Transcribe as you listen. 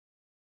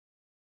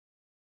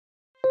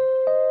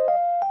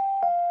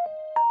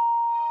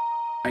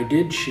I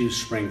did choose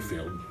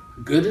Springfield.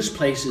 Good as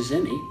place as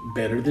any,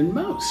 better than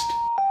most.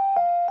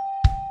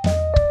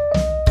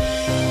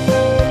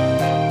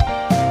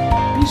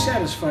 Be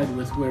satisfied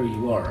with where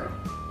you are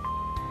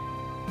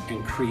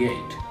and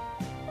create.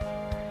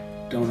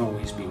 Don't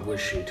always be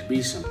wishing to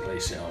be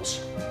someplace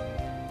else.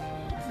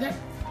 That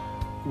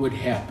would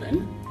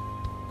happen,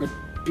 but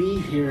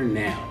be here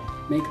now.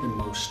 Make the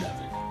most of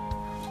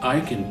it. I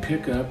can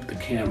pick up the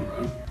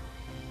camera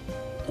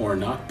or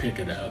not pick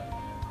it up,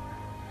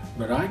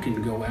 but I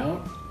can go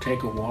out,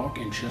 take a walk,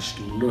 and just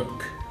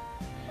look,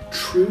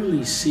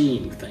 truly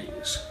seeing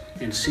things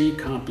and see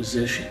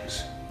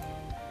compositions.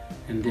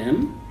 And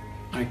then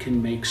I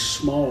can make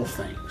small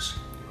things.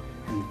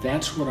 And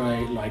that's what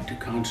I like to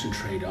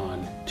concentrate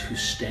on, to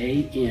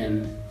stay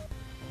in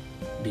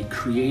the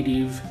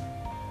creative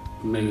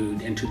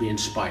mood and to be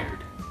inspired.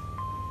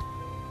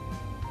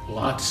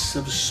 Lots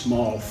of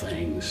small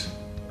things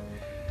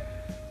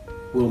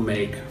will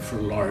make for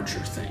larger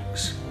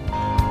things.